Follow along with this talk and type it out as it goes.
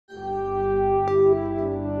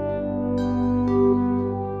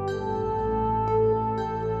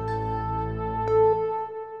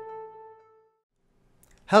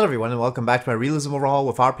Hello everyone and welcome back to my Realism Overhaul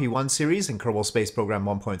with RP-1 series in Kerbal Space Program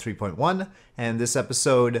 1.3.1, and this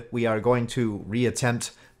episode we are going to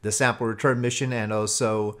reattempt the Sample Return mission and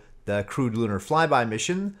also the Crewed Lunar Flyby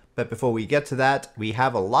mission. But before we get to that, we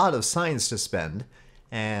have a lot of science to spend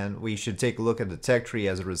and we should take a look at the tech tree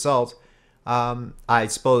as a result. I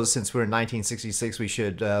suppose since we're in 1966 we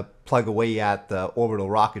should plug away at the orbital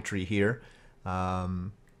rocketry here.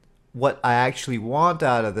 What I actually want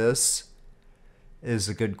out of this is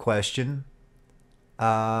a good question.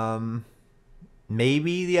 Maybe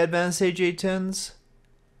the advanced AJ-10s?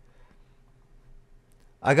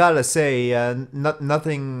 I gotta say,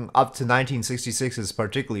 nothing up to 1966 is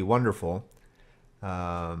particularly wonderful.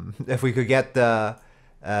 If we could get the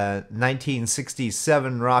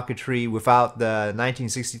 1967 rocketry without the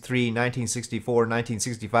 1963, 1964,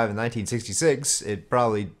 1965, and 1966, it'd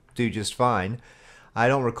probably do just fine. I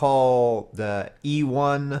don't recall the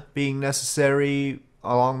E1 being necessary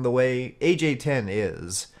along the way. AJ-10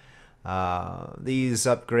 is. These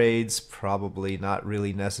upgrades probably not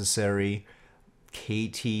really necessary.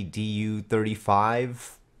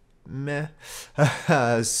 KTDU-35, meh.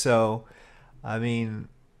 So, I mean,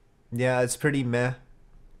 yeah, it's pretty meh.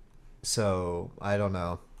 So, I don't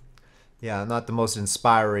know. Yeah, not the most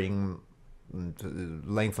inspiring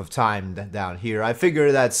length of time down here. I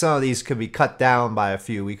figure that some of these could be cut down by a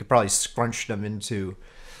few. We could probably scrunch them into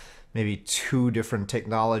maybe 2 different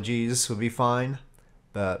technologies would be fine,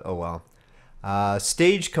 but oh well.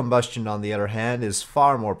 Stage combustion, on the other hand, is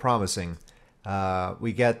far more promising.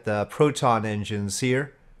 We get the proton engines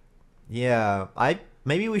here. Yeah,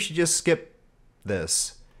 maybe we should just skip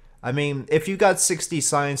this. I mean, if you got 60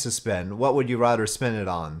 science to spend, what would you rather spend it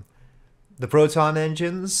on? The proton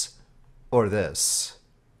engines or this?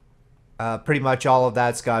 Pretty much all of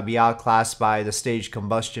that's gotta be outclassed by the stage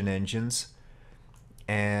combustion engines.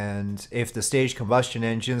 And if the stage combustion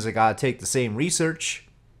engines are gotta take the same research,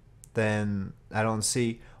 then I don't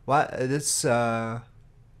see what this. There's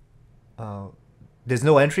no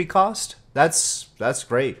entry cost. That's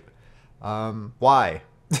great. Why?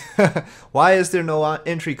 Why is there no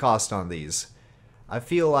entry cost on these? I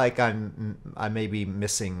feel like I may be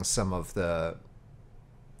missing some of the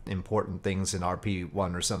important things in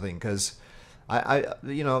RP-1 or something, because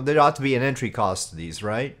you know, there ought to be an entry cost to these,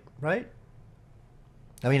 right? I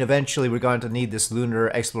mean, eventually we're going to need this lunar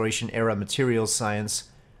exploration era materials science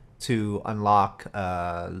to unlock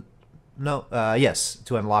to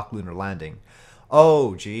unlock lunar landing.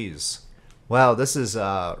 Oh geez, well, this is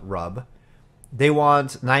rub. They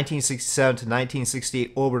want 1967 to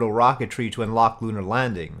 1968 orbital rocketry to unlock lunar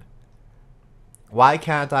landing. Why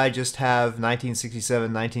can't I just have 1967,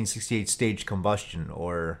 1968 stage combustion,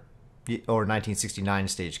 or 1969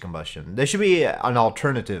 stage combustion? There should be an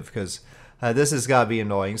alternative, because this has got to be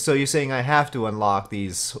annoying. So you're saying I have to unlock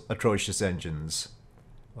these atrocious engines?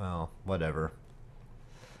 Well, whatever.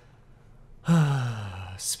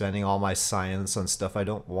 Spending all my science on stuff I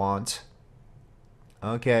don't want.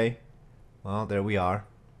 Okay. Well, there we are.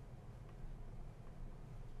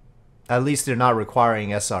 At least they're not requiring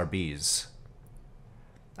SRBs.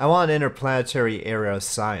 I want interplanetary area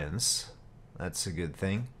science. That's a good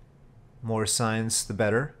thing. More science, the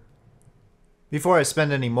better. Before I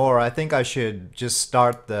spend any more, I think I should just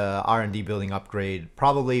start the R&D building upgrade.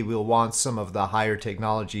 Probably we'll want some of the higher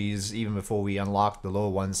technologies even before we unlock the lower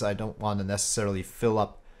ones. I don't want to necessarily fill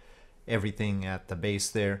up everything at the base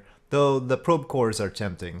there, though the probe cores are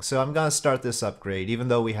tempting. So I'm going to start this upgrade, even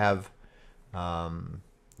though we have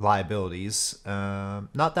liabilities.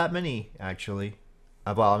 Not that many, actually.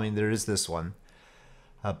 Well, I mean, there is this one.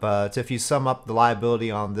 But if you sum up the liability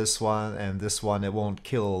on this one and this one, it won't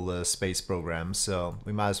kill the space program. So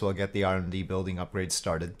we might as well get the R&D building upgrade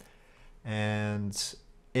started. And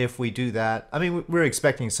if we do that, I mean, we're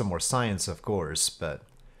expecting some more science, of course, but,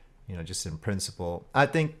 you know, just in principle, I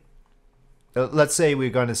think, let's say we're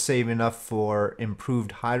going to save enough for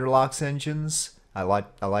improved hydrolox engines. I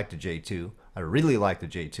like the J2. I really like the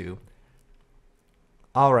J2.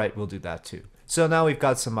 All right, we'll do that too. So now we've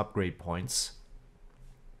got some upgrade points.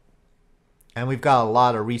 And we've got a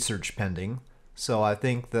lot of research pending. So I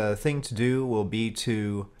think the thing to do will be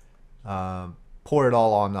to pour it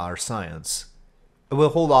all on our science. We'll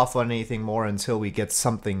hold off on anything more until we get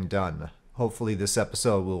something done. Hopefully this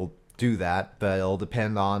episode will do that, but it'll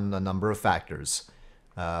depend on a number of factors.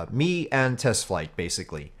 Me and test flight,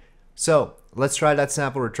 basically. So let's try that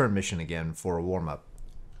sample return mission again for a warm-up.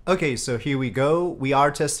 Okay, so here we go. We are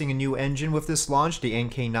testing a new engine with this launch, the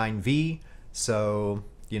NK9V. So,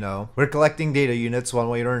 you know, we're collecting data units one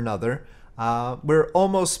way or another. We're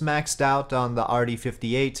almost maxed out on the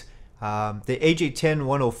RD-58. The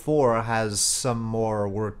AJ-10-104 has some more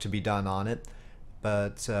work to be done on it,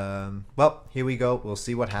 but well, here we go. We'll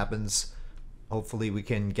see what happens. Hopefully we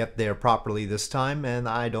can get there properly this time and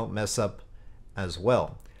I don't mess up as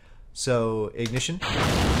well. So ignition.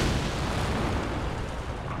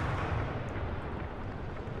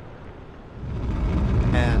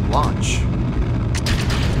 And launch.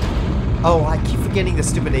 Oh, I keep forgetting the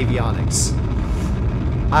stupid avionics.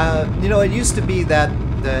 You know, it used to be that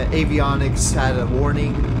the avionics had a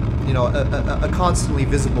warning, you know, a constantly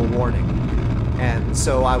visible warning, and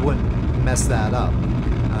so I wouldn't mess that up.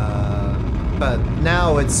 But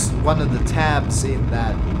now it's one of the tabs in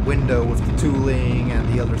that window with the tooling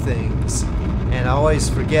and the other things, and I always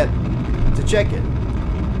forget to check it.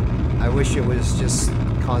 I wish it was just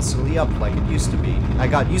constantly up like it used to be. I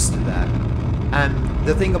got used to that. And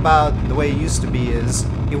the thing about the way it used to be is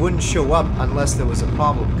it wouldn't show up unless there was a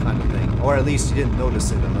problem kind of thing. Or at least you didn't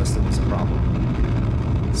notice it unless there was a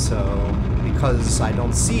problem. So, because I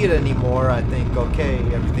don't see it anymore, I think, okay,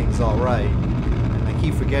 everything's alright. And I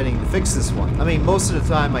keep forgetting to fix this one. I mean, most of the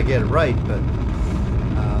time I get it right, but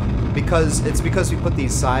because we put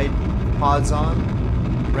these side pods on.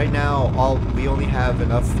 Right now, we only have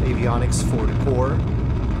enough avionics for the core.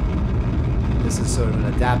 This is sort of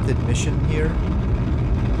an adapted mission here.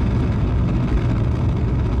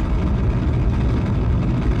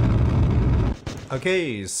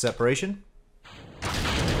 Okay, separation.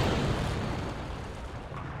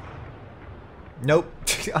 Nope.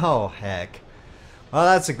 Oh, heck. Well,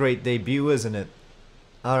 that's a great debut, isn't it?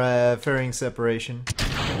 Alright, fairing separation.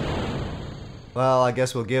 Well, I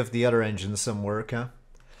guess we'll give the other engines some work, huh?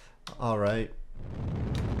 Alright.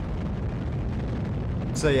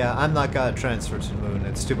 So yeah, I'm not gonna transfer to the moon.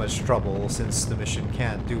 It's too much trouble since the mission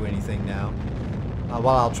can't do anything now.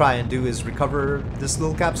 What I'll try and do is recover this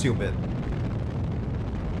little capsule bit.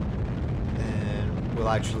 And we'll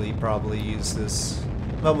actually probably use this...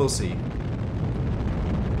 Well, we'll see.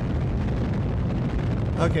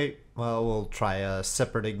 Okay, well, we'll try a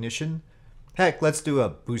separate ignition. Heck, let's do a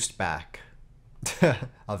boost back.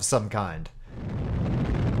 Of some kind.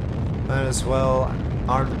 Might as well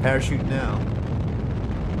arm the parachute now.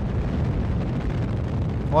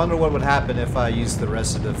 I wonder what would happen if I used the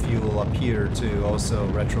rest of the fuel up here to also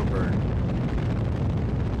retro burn.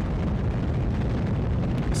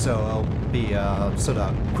 So it'll be a sort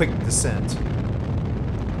of quick descent.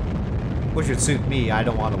 Which would suit me. I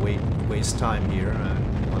don't want to waste time here. I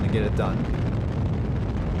want to get it done.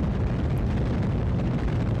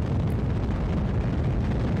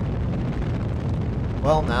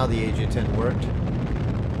 Well, now the AJ-10 worked.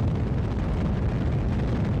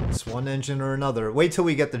 It's one engine or another. Wait till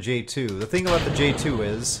we get the J2. The thing about the J2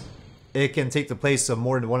 is, it can take the place of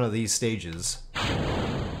more than one of these stages.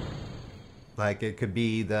 Like, it could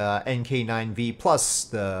be the NK9V plus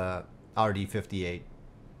the RD58.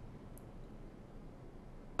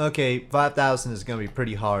 Okay, 5,000 is going to be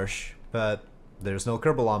pretty harsh, but there's no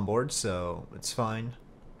Kerbal on board, so it's fine.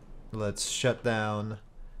 Let's shut down,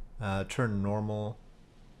 turn normal,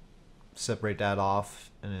 separate that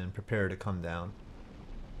off, and then prepare to come down.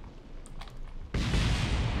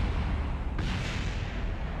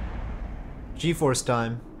 G-force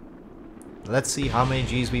time. Let's see how many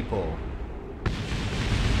G's we pull.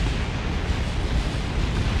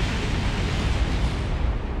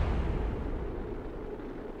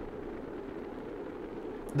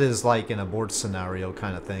 This is like an abort scenario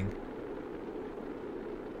kind of thing.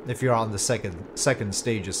 If you're on the second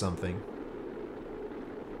stage of something.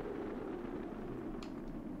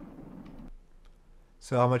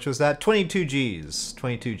 So how much was that? 22 G's.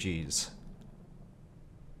 22 G's.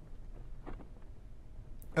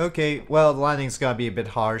 Okay, well, the landing's gonna be a bit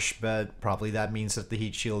harsh, but probably that means that the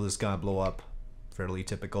heat shield is gonna blow up. Fairly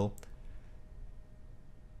typical.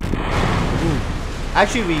 Ooh.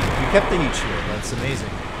 Actually, we kept the heat shield. That's amazing.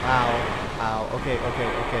 Ow. Ow. Okay, okay,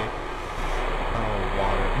 okay. Oh,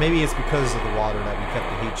 water. Maybe it's because of the water that we kept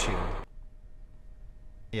the heat shield.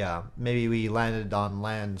 Yeah, maybe we landed on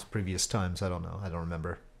land previous times. I don't know. I don't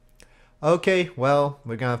remember. Okay, well,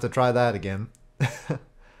 we're gonna have to try that again.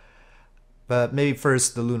 But maybe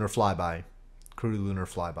first the Lunar Flyby. Crewed Lunar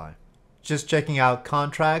Flyby. Just checking out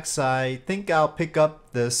contracts. I think I'll pick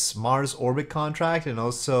up this Mars orbit contract and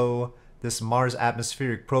also this Mars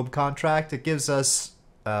atmospheric probe contract. It gives us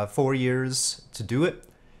 4 years to do it.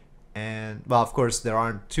 And, well, of course, there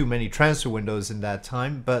aren't too many transfer windows in that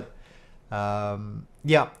time, but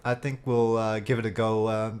yeah, I think we'll give it a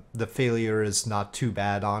go. The failure is not too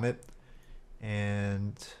bad on it.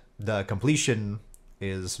 And the completion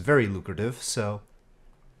is very lucrative, so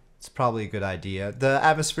It's probably a good idea. The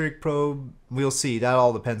atmospheric probe, we'll see. That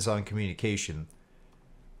all depends on communication.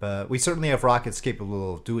 But we certainly have rockets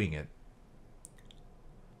capable of doing it.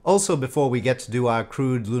 Also, before we get to do our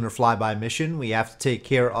crewed lunar flyby mission, we have to take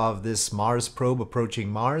care of this Mars probe approaching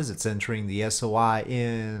Mars. It's entering the SOI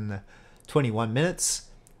in 21 minutes.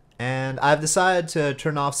 And I've decided to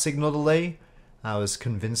turn off signal delay. I was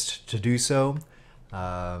convinced to do so.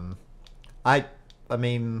 I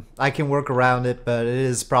mean, I can work around it, but it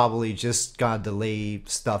is probably just gonna delay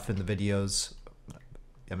stuff in the videos.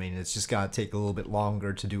 I mean, it's just gonna take a little bit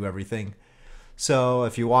longer to do everything. So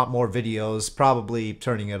if you want more videos, probably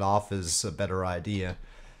turning it off is a better idea.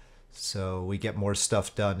 So we get more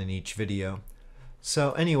stuff done in each video.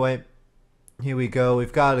 So anyway, here we go.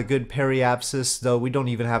 We've got a good periapsis, though we don't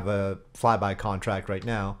even have a flyby contract right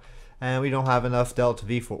now. And we don't have enough delta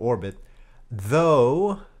V for orbit.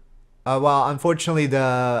 Though, well, unfortunately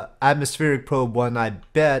the atmospheric probe one, I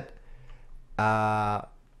bet, well,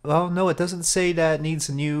 no, it doesn't say that it needs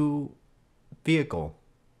a new vehicle.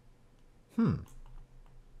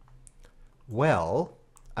 Well,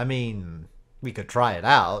 I mean, we could try it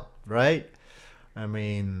out, right? I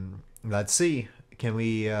mean, let's see. Can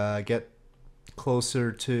we get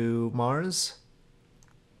closer to Mars?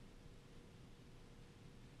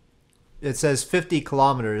 It says 50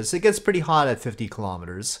 kilometers. It gets pretty hot at 50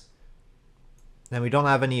 kilometers. And we don't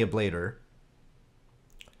have any ablator.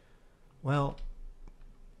 Well,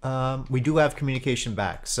 we do have communication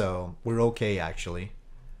back, so we're okay actually.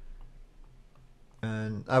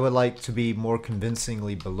 And I would like to be more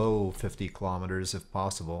convincingly below 50 kilometers if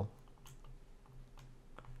possible.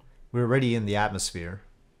 We're already in the atmosphere.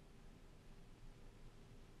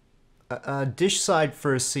 Dish side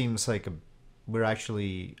first seems like we're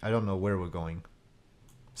actually, I don't know where we're going.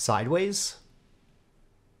 Sideways?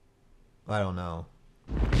 I don't know.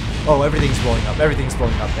 Oh, everything's blowing up, everything's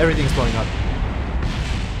blowing up, everything's blowing up.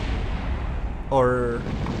 Or...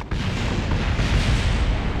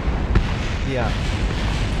 yeah,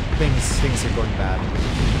 things are going bad.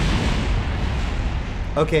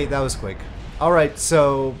 Okay, that was quick. Alright,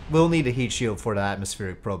 so we'll need a heat shield for the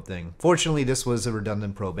atmospheric probe thing. Fortunately, this was a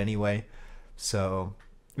redundant probe anyway, so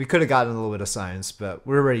we could have gotten a little bit of science, but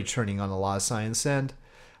we're already churning on a lot of science, and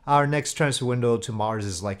our next transfer window to Mars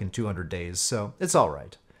is like in 200 days, so it's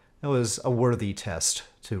alright. It was a worthy test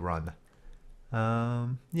to run.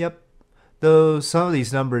 Yep. Though some of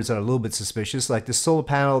these numbers are a little bit suspicious, like the solar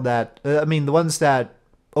panel that, I mean, the ones that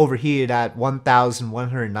overheated at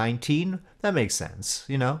 1,119, that makes sense,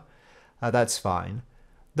 you know? That's fine.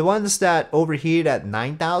 The ones that overheated at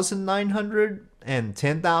 9,900 and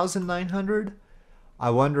 10,900, I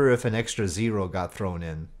wonder if an extra zero got thrown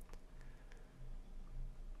in.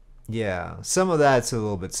 Yeah, some of that's a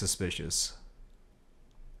little bit suspicious.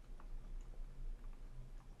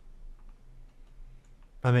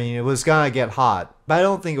 I mean, it was gonna get hot, but I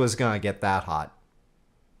don't think it was gonna get that hot.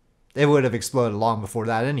 It would have exploded long before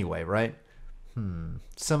that anyway, right?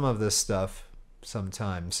 Some of this stuff,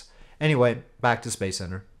 sometimes. Anyway, back to Space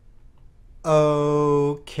Center.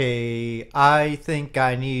 Okay, I think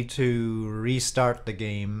I need to restart the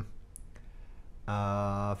game.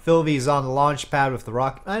 Philvy's on the launch pad with the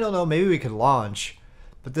rocket. I don't know, maybe we could launch,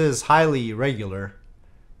 but this is highly irregular.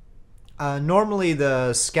 Normally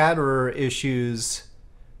the scatterer issues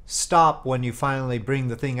stop when you finally bring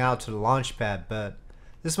the thing out to the launch pad, but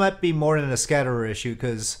this might be more than a scatterer issue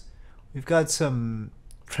because we've got some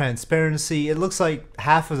transparency. It looks like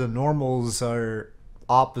half of the normals are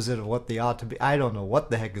opposite of what they ought to be. I don't know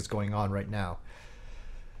what the heck is going on right now.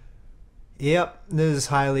 Yep, this is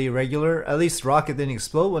highly irregular. At least the rocket didn't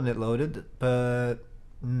explode when it loaded, but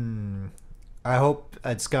I hope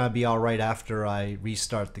it's gonna be alright after I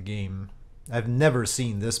restart the game. I've never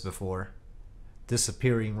seen this before.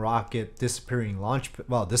 Disappearing rocket, disappearing launch,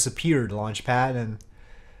 well, disappeared launch pad, and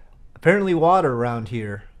apparently water around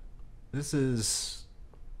here. This is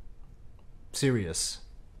serious.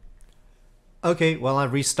 Okay, well,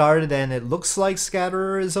 I've restarted and it looks like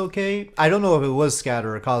scatterer is okay. I don't know if it was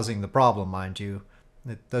scatterer causing the problem, mind you.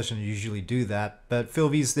 It doesn't usually do that, but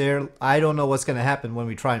Philvy's there. I don't know what's going to happen when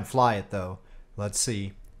we try and fly it, though. Let's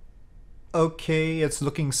see. Okay, it's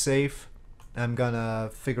looking safe. I'm gonna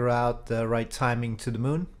figure out the right timing to the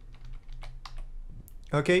moon.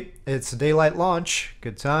 Okay, it's a daylight launch.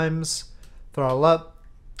 Good times. Throttle up.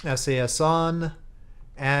 SAS on.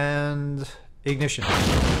 And ignition.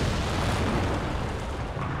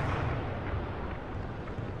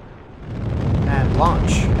 And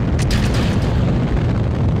launch.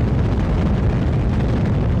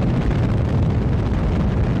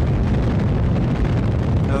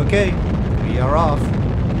 Okay, we are off.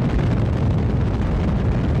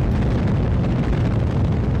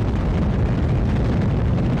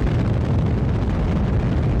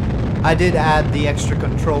 I did add the extra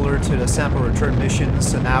controller to the sample return mission,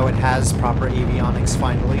 so now it has proper avionics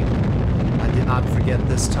finally. I did not forget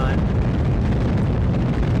this time.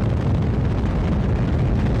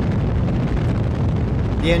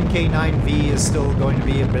 The NK9V is still going to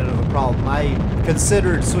be a bit of a problem. I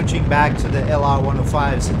considered switching back to the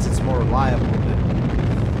LR105 since it's more reliable,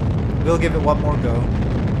 but we'll give it one more go.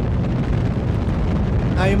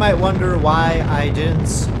 Now you might wonder why I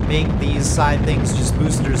didn't make these side things just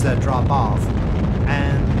boosters that drop off.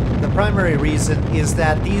 And the primary reason is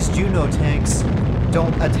that these Juno tanks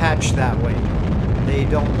don't attach that way.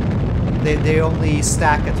 They only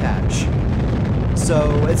stack attach.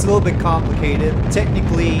 So it's a little bit complicated.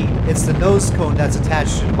 Technically, it's the nose cone that's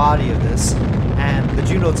attached to the body of this, and the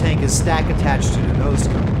Juno tank is stack attached to the nose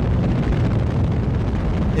cone.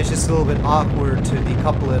 It's just a little bit awkward to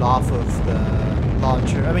decouple it off of the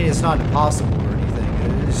launcher. I mean, it's not impossible or anything.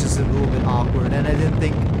 It's just a little bit awkward, and I didn't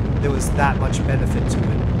think there was that much benefit to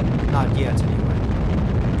it. Not yet, anyway.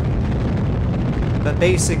 But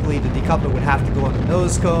basically, the decoupler would have to go on the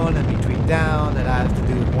nose cone and be tweaked down, and I have to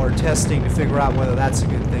do more testing to figure out whether that's a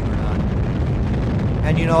good thing or not.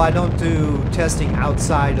 And you know, I don't do testing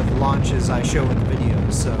outside of the launches I show in the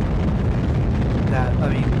videos, so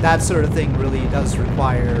that sort of thing really does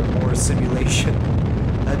require more simulation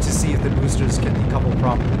to see if the boosters can decouple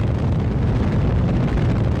properly.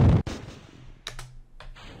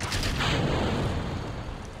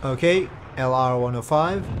 Okay,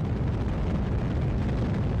 LR105.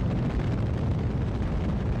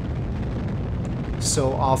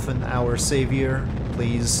 So often our savior,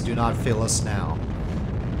 please do not fail us now.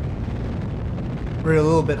 We're a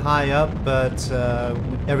little bit high up, but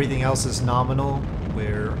everything else is nominal.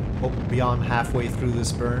 We're beyond halfway through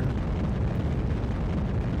this burn.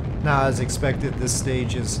 Now, as expected, this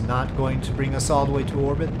stage is not going to bring us all the way to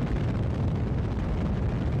orbit.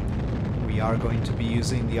 We are going to be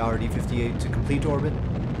using the RD-58 to complete orbit.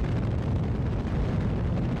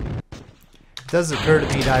 It does occur to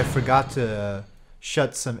me that I forgot to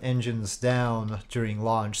shut some engines down during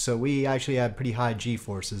launch, so we actually had pretty high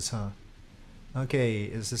G-forces, huh? Okay,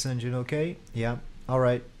 is this engine okay? Yeah,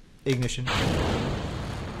 alright. Ignition.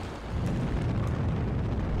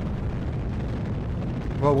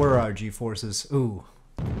 What were our G-forces? Ooh,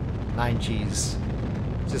 9 Gs.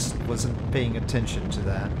 Just wasn't paying attention to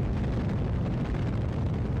that.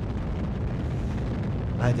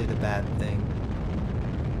 I did a bad thing.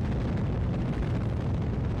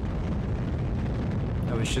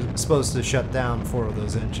 I was supposed to shut down 4 of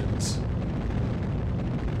those engines.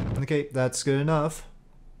 Okay, that's good enough.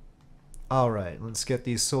 Alright, let's get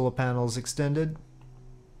these solar panels extended.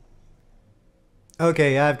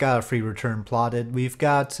 Okay, I've got a free return plotted. We've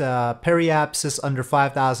got periapsis under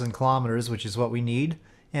 5,000 kilometers, which is what we need,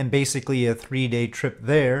 and basically a 3-day trip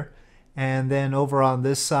there. And then over on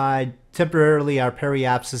this side, temporarily our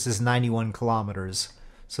periapsis is 91 kilometers,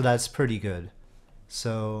 so that's pretty good.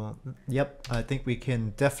 So, yep, I think we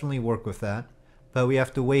can definitely work with that. But we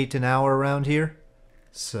have to wait an hour around here.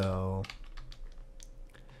 So,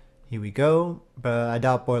 here we go. But I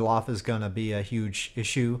doubt boil off is going to be a huge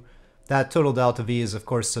issue. That total delta V is, of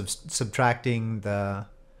course, subtracting the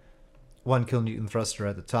 1 kilonewton thruster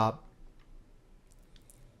at the top.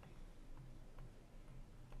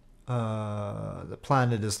 The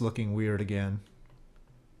planet is looking weird again.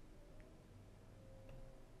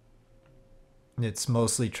 It's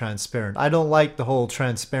mostly transparent. I don't like the whole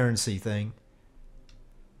transparency thing.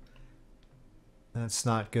 That's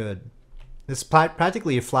not good. It's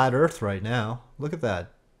practically a flat Earth right now. Look at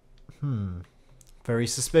that. Very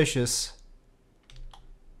suspicious.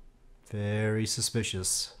 Very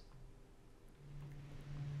suspicious.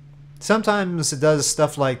 Sometimes it does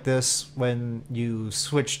stuff like this when you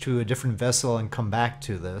switch to a different vessel and come back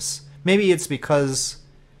to this. Maybe it's because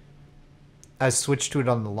I switched to it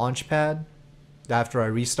on the launch pad after I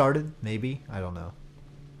restarted, maybe? I don't know.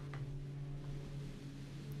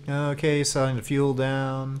 Okay, setting the fuel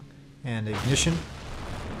down and ignition.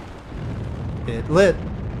 It lit.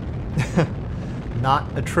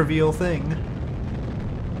 Not a trivial thing.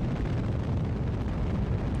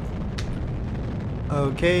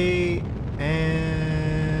 Okay, and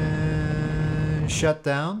shut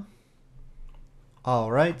down.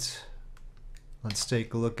 Alright, let's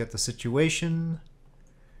take a look at the situation.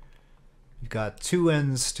 We've got 2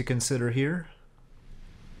 ends to consider here.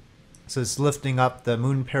 So it's lifting up the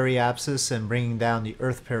moon periapsis and bringing down the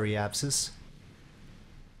Earth periapsis.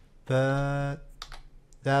 But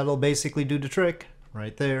that'll basically do the trick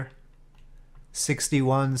right there.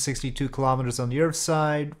 61, 62 kilometers on the Earth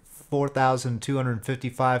side,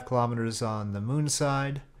 4,255 kilometers on the moon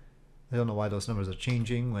side. I don't know why those numbers are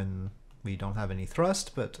changing when We don't have any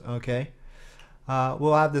thrust, but okay.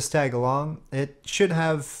 We'll have this tag along. It should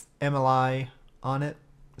have MLI on it,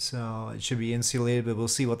 so it should be insulated, but we'll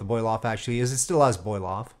see what the boil off actually is. It still has boil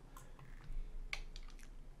off.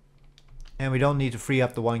 And we don't need to free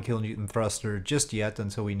up the 1 kilonewton thruster just yet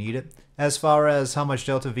until we need it. As far as how much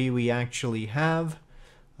delta V we actually have,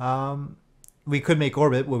 we could make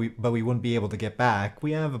orbit, but we wouldn't be able to get back.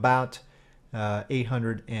 We have about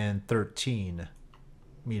 813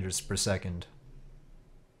 meters per second.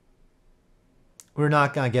 We're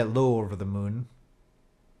not going to get low over the moon.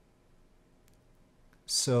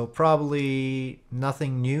 So probably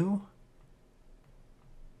nothing new.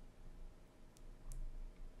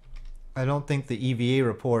 I don't think the EVA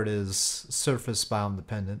report is surface bound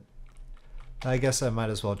dependent. I guess I might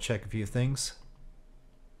as well check a few things.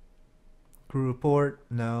 Crew report?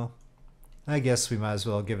 No. I guess we might as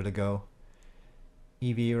well give it a go.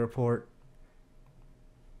 EVA report?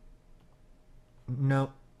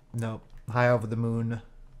 Nope. Nope. High over the moon.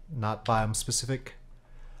 Not biome specific.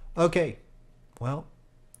 Okay. Well,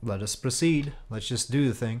 let us proceed. Let's just do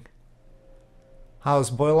the thing. How's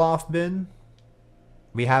boil off been?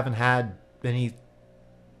 We haven't had any...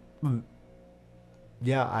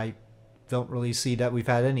 Yeah, I don't really see that we've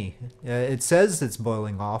had any. It says it's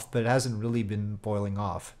boiling off, but it hasn't really been boiling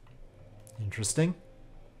off. Interesting.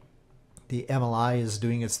 The MLI is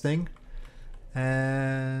doing its thing.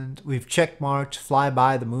 And we've checkmarked fly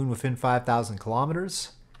by the moon within 5,000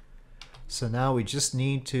 kilometers. So now we just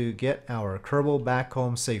need to get our Kerbal back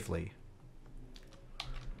home safely.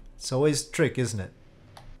 It's always a trick, isn't it?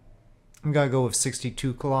 I'm gonna go with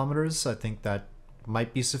 62 kilometers. I think that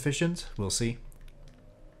might be sufficient. We'll see.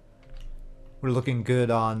 We're looking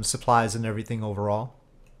good on supplies and everything overall.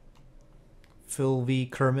 Phil V.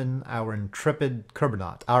 Kerman, our intrepid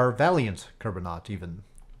Kerbonaut. Our valiant Kerbonaut, even.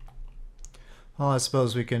 Well, I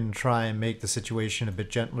suppose we can try and make the situation a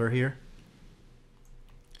bit gentler here.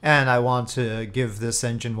 And I want to give this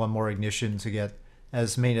engine one more ignition to get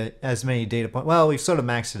as many data points. Well, we've sort of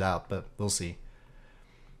maxed it out, but we'll see.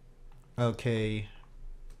 Okay.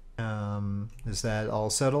 Is that all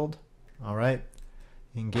settled? All right.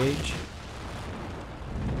 Engage.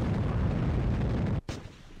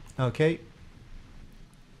 Okay.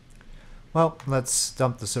 Well, let's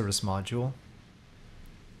dump the service module.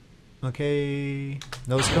 Okay.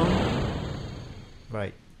 Nose cone.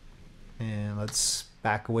 Right. And let's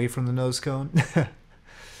back away from the nose cone.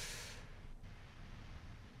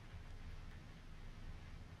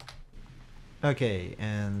 Okay,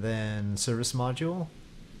 and then service module.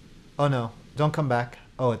 Oh no, don't come back.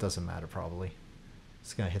 Oh, it doesn't matter probably.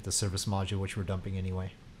 It's gonna hit the service module, which we're dumping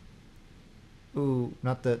anyway. Ooh,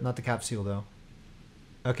 not the capsule though.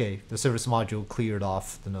 Okay, the service module cleared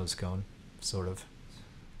off the nose cone, sort of.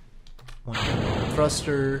 One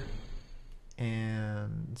thruster,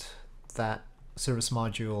 and that service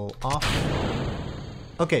module off.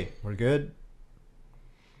 Okay, we're good.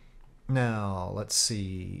 Now let's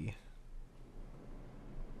see.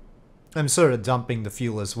 I'm sort of dumping the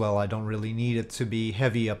fuel as well. I don't really need it to be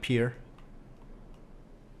heavy up here.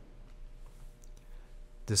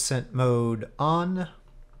 Descent mode on.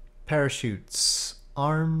 Parachutes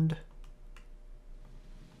armed.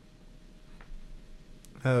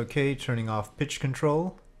 Okay, turning off pitch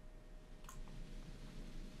control.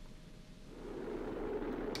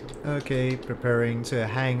 Okay, preparing to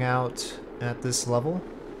hang out at this level.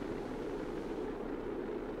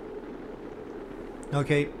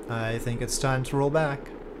 Okay, I think it's time to roll back.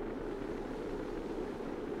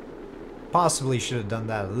 Possibly should have done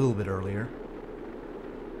that a little bit earlier.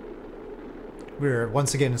 We're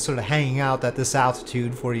once again sort of hanging out at this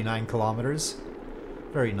altitude, 49 kilometers.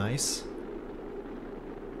 Very nice.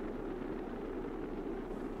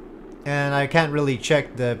 And I can't really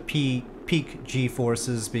check the peak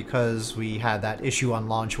G-forces because we had that issue on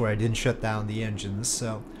launch where I didn't shut down the engines,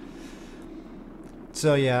 So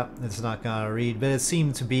yeah, it's not gonna read, but it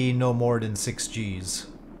seemed to be no more than 6 Gs,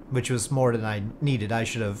 which was more than I needed. I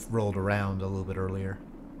should have rolled around a little bit earlier.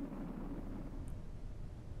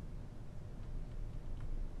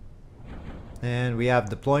 And we have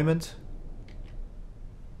deployment.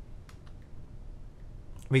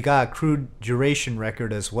 We got a crewed duration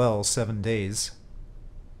record as well, 7 days.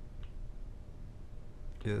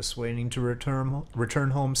 Just waiting to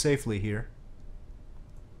return home safely here.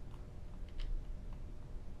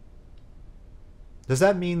 Does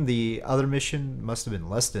that mean the other mission must have been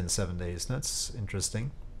less than 7 days? That's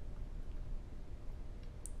interesting.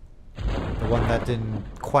 The one that didn't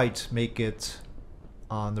quite make it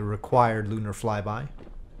on the required lunar flyby.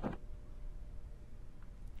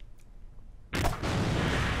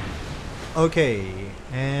 Okay,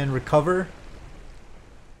 and recover.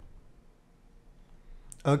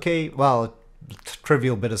 Okay, well,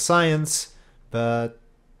 trivial bit of science, but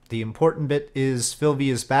the important bit is Philby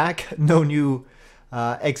is back. No new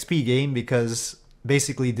XP game because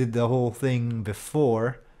basically did the whole thing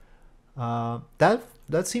before. That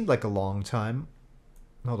seemed like a long time.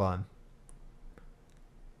 Hold on.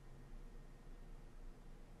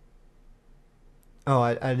 Oh,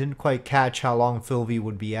 I didn't quite catch how long Philby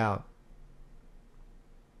would be out.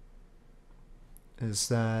 Is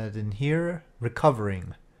that in here?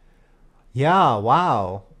 Recovering. Yeah,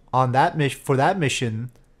 wow. On that for that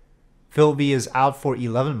mission, Philby is out for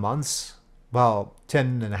 11 months. Well,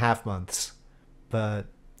 10 and a half months. But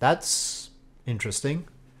that's interesting.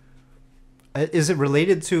 Is it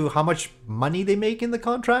related to how much money they make in the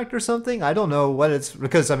contract or something? I don't know what it's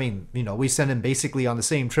because I mean, you know, we sent him basically on the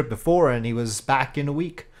same trip before and he was back in a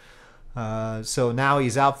week. So now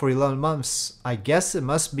he's out for 11 months. I guess it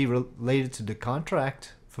must be related to the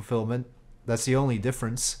contract fulfillment. That's the only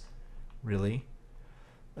difference, really.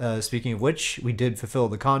 Speaking of which, we did fulfill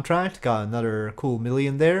the contract, got another cool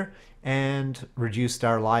million there, and reduced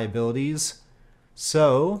our liabilities.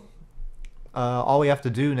 So, all we have to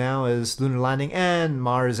do now is lunar landing and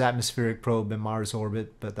Mars atmospheric probe and Mars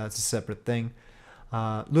orbit, but that's a separate thing.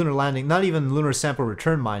 Lunar landing, not even lunar sample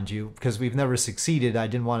return, mind you, because we've never succeeded. I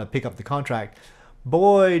didn't want to pick up the contract.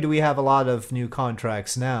 Boy, do we have a lot of new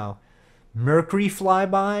contracts now. Mercury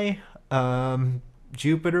flyby,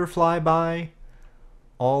 Jupiter flyby,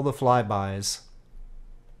 all the flybys.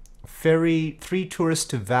 Ferry 3 tourists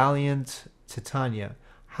to Valiant, Titania.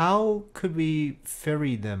 How could we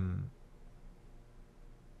ferry them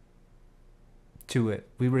to it?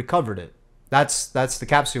 We recovered it. That's the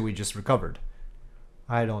capsule we just recovered.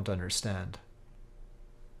 I don't understand.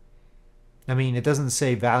 I mean, it doesn't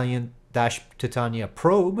say Valiant-Titania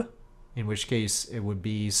probe, in which case it would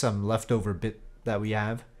be some leftover bit that we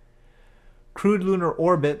have. Crewed Lunar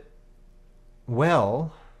Orbit.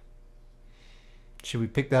 Well, should we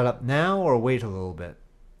pick that up now or wait a little bit?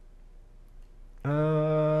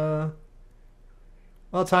 Well,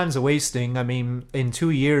 time's a wasting. I mean, in 2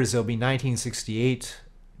 years it'll be 1968,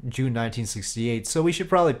 June 1968, so we should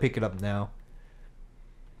probably pick it up now.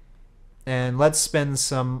 And let's spend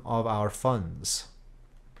some of our funds.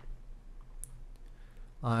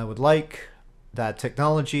 I would like that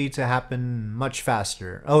technology to happen much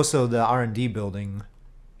faster. Oh, so the R&D building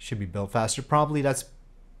should be built faster. Probably that's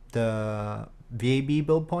the VAB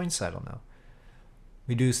build points. I don't know.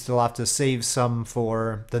 We do still have to save some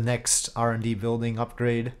for the next R&D building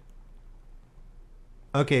upgrade.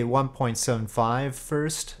 Okay, 1.75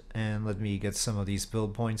 first, and let me get some of these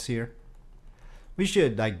build points here. We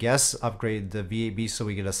should, I guess, upgrade the VAB so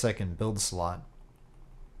we get a second build slot.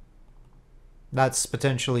 That's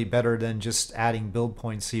potentially better than just adding build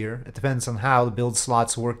points here. It depends on how the build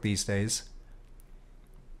slots work these days.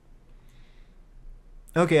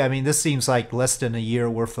 Okay, I mean, this seems like less than a year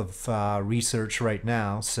worth of research right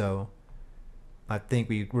now, so I think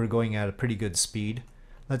we're going at a pretty good speed.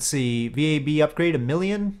 Let's see, VAB upgrade, 1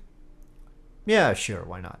 million? Yeah, sure,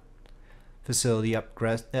 why not? Facility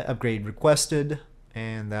upgrade requested,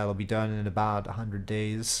 and that'll be done in about 100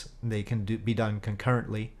 days. They can be done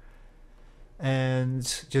concurrently.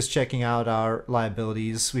 And just checking out our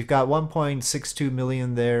liabilities, we've got 1.62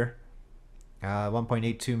 million there,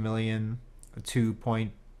 1.82 million,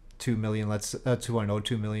 2.2 million, let's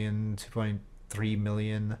 2.02 million, 2.3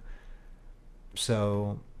 million.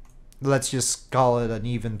 So let's just call it an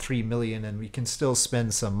even 3 million and we can still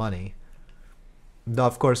spend some money. Now,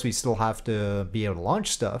 of course, we still have to be able to launch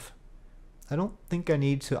stuff. I don't think I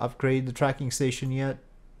need to upgrade the tracking station yet.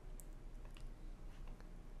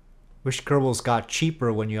 Wish Kerbals got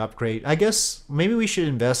cheaper when you upgrade. I guess maybe we should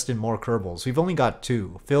invest in more Kerbals. We've only got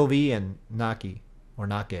 2, Philby and Naki, or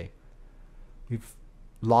Nake. We've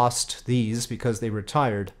lost these because they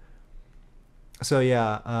retired. So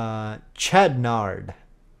yeah, Chadnard.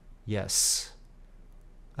 Yes.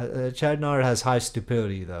 Chadnard has high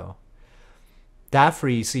stupidity though.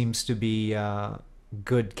 Daffrey seems to be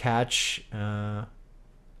good catch.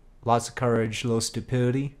 Lots of courage, low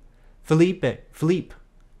stupidity. Philippe.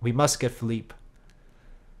 We must get Philippe.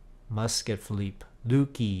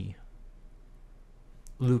 Lukey.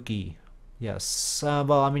 Yes.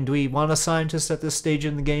 Well, I mean, do we want a scientist at this stage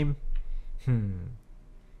in the game?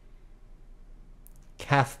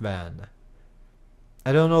 Cathban.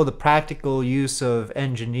 I don't know the practical use of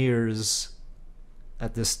engineers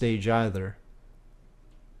at this stage either.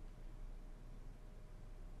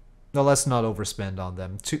 No, let's not overspend on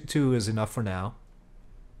them. Two is enough for now.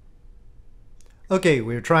 Okay,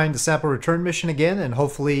 we're trying the sample return mission again, and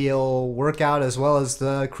hopefully it'll work out as well as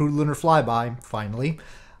the Crewed Lunar Flyby, finally.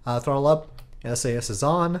 Throttle up, SAS is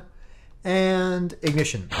on, and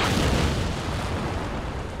ignition.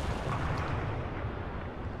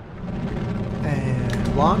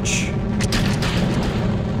 And launch.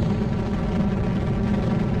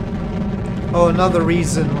 Oh, another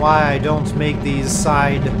reason why I don't make these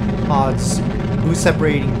side pods boost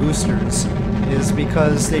separating boosters is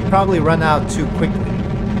because they probably run out too quickly.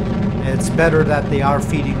 It's better that they are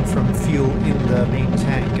feeding from fuel in the main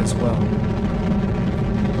tank as well.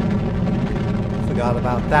 Forgot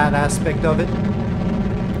about that aspect of it.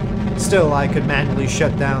 Still, I could manually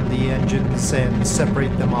shut down the engines and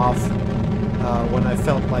separate them off when I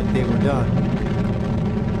felt like they were done.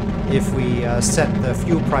 If we set the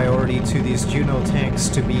fuel priority to these Juno tanks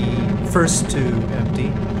to be first to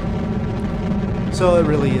empty. So it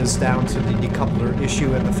really is down to the decoupler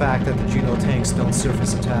issue and the fact that the Juno tanks don't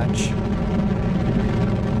surface attach.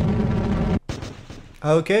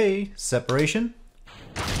 Okay, separation.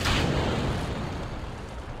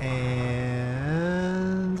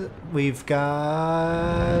 And we've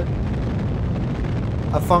got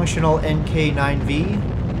a functional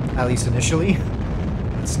NK9V, at least initially.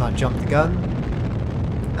 Let's not jump the gun.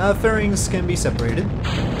 Fairings can be separated.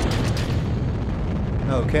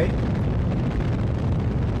 Okay.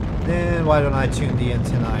 And why don't I tune the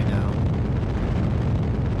antennae now?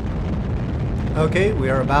 Okay, we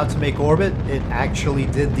are about to make orbit. It actually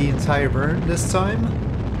did the entire burn this time.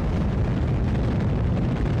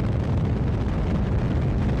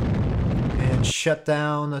 And shut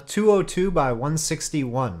down 202 by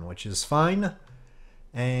 161, which is fine.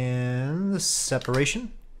 And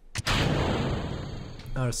separation.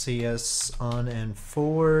 RCS on and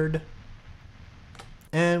forward.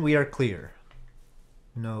 And we are clear.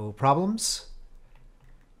 No problems.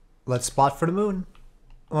 Let's spot for the moon.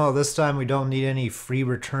 Well, this time we don't need any free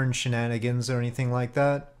return shenanigans or anything like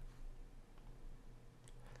that.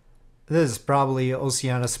 This is probably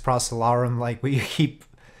Oceanus Procellarum, like we keep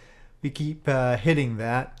hitting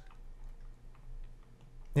that.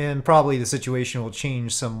 And probably the situation will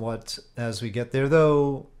change somewhat as we get there,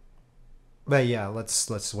 though. But yeah,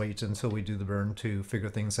 let's wait until we do the burn to figure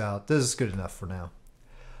things out. This is good enough for now.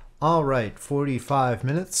 All right, 45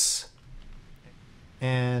 minutes.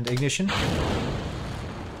 And ignition.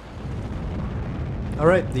 All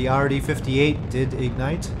right, the RD-58 did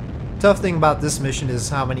ignite. Tough thing about this mission is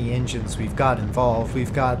how many engines we've got involved.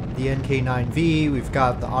 We've got the NK9V, we've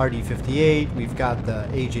got the RD-58, we've got the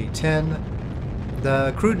AJ-10.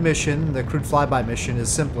 The crewed mission, the crewed flyby mission,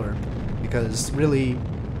 is simpler because really,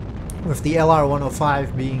 with the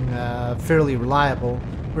LR-105 being fairly reliable,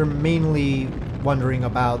 we're mainly wondering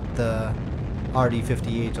about the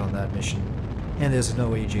RD-58 on that mission, and there's no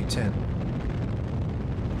AJ-10.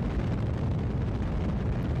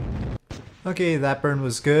 Okay, that burn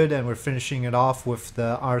was good, and we're finishing it off with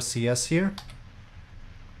the RCS here.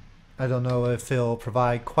 I don't know if it'll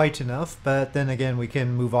provide quite enough, but then again we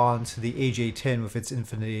can move on to the AJ-10 with its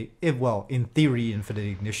infinite, well, in theory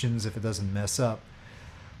infinite ignitions if it doesn't mess up.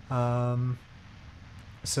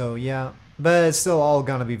 So yeah, but it's still all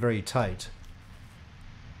gonna be very tight.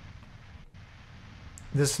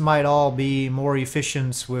 This might all be more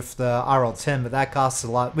efficient with the RL-10, but that costs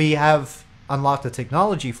a lot. We have unlocked the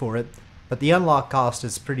technology for it, but the unlock cost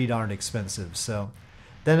is pretty darn expensive. So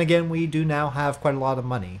then again, we do now have quite a lot of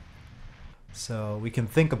money. So we can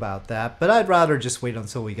think about that, but I'd rather just wait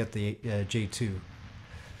until we get the J2.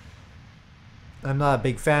 I'm not a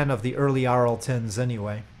big fan of the early RL-10s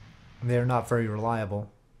anyway. They're not very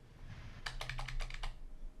reliable.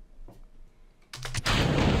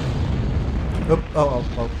 Oh.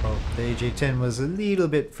 The AJ-10 was a little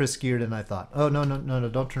bit friskier than I thought. Oh, no,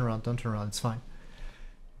 don't turn around, it's fine.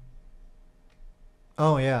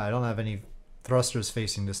 Oh yeah, I don't have any thrusters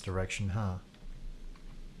facing this direction, huh?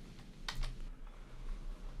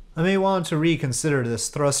 I may want to reconsider this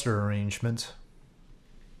thruster arrangement.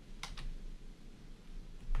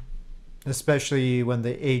 Especially when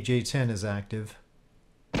the AJ-10 is active.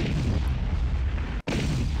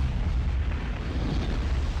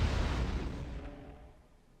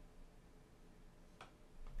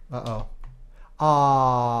 Uh-oh.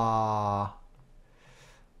 Ah.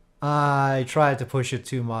 I tried to push it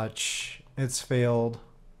too much. It's failed.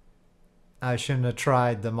 I shouldn't have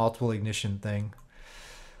tried the multiple ignition thing.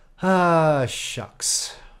 Ah,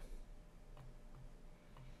 shucks.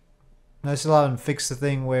 I still haven't fixed the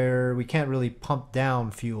thing where we can't really pump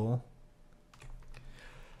down fuel.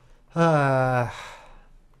 I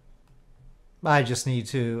just need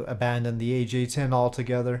to abandon the AJ-10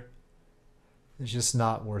 altogether. It's just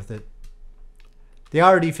not worth it. The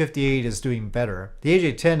RD-58 is doing better. The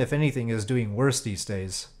AJ-10, if anything, is doing worse these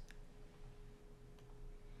days.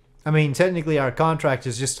 I mean, technically our contract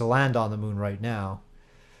is just to land on the moon right now.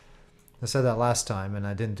 I said that last time and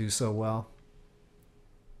I didn't do so well.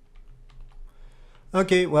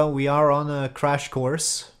 Okay, well, we are on a crash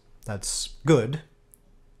course. That's good.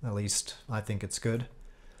 At least I think it's good.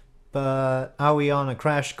 But are we on a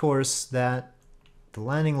crash course that the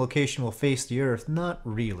landing location will face the Earth? Not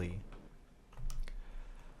really.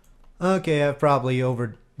 Okay, I've probably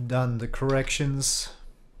overdone the corrections.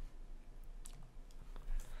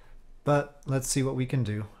 But let's see what we can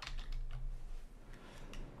do.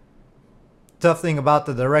 Tough thing about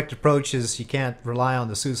the direct approach is you can't rely on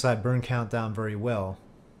the suicide burn countdown very well.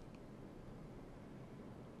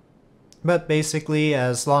 But basically,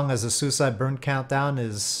 as long as the suicide burn countdown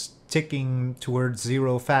is ticking towards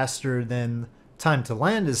 0 faster than time to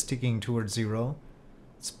land is ticking towards 0,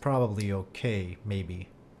 it's probably okay, maybe.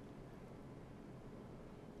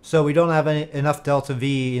 So we don't have enough delta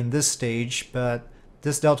V in this stage, but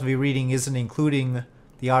this delta V reading isn't including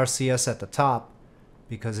the RCS at the top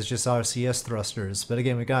because it's just RCS thrusters. But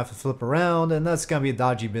again, we're going to have to flip around, and that's going to be a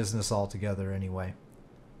dodgy business altogether anyway.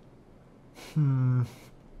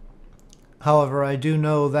 However, I do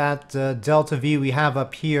know that delta V we have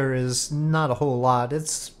up here is not a whole lot.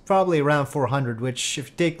 It's probably around 400, which if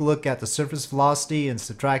you take a look at the surface velocity and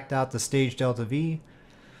subtract out the stage delta V,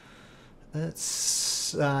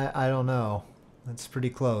 it's, I don't know. That's pretty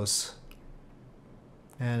close.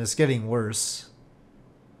 And it's getting worse.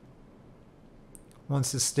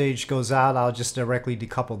 Once this stage goes out, I'll just directly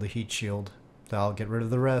decouple the heat shield. That'll get rid of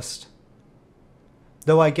the rest.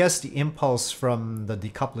 Though I guess the impulse from the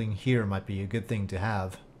decoupling here might be a good thing to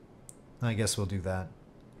have. I guess we'll do that.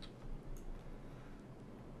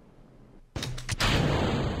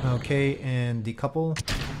 Okay, and decouple.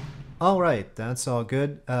 Alright, that's all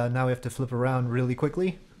good. Now we have to flip around really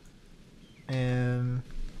quickly. And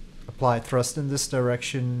apply thrust in this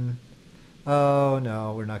direction. Oh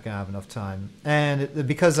no, we're not going to have enough time. And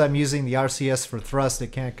because I'm using the RCS for thrust, it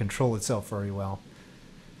can't control itself very well.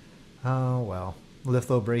 Oh well.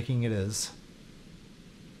 Litho braking it is.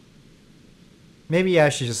 Maybe I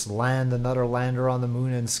should just land another lander on the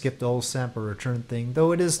moon and skip the whole sample return thing,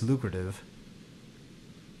 though it is lucrative.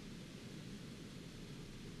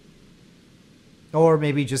 Or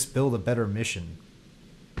maybe just build a better mission.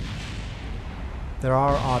 There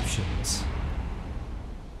are options.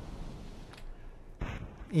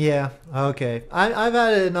 Yeah, okay. I've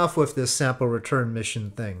had enough with this sample return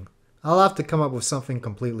mission thing. I'll have to come up with something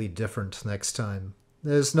completely different next time.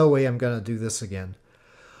 There's no way I'm gonna do this again.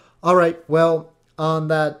 Alright, well, on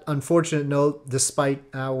that unfortunate note, despite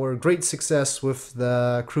our great success with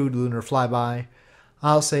the Crewed Lunar Flyby,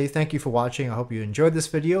 I'll say thank you for watching. I hope you enjoyed this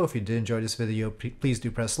video. If you did enjoy this video, please do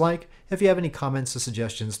press like. If you have any comments or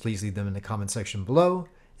suggestions, please leave them in the comment section below,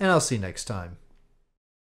 and I'll see you next time.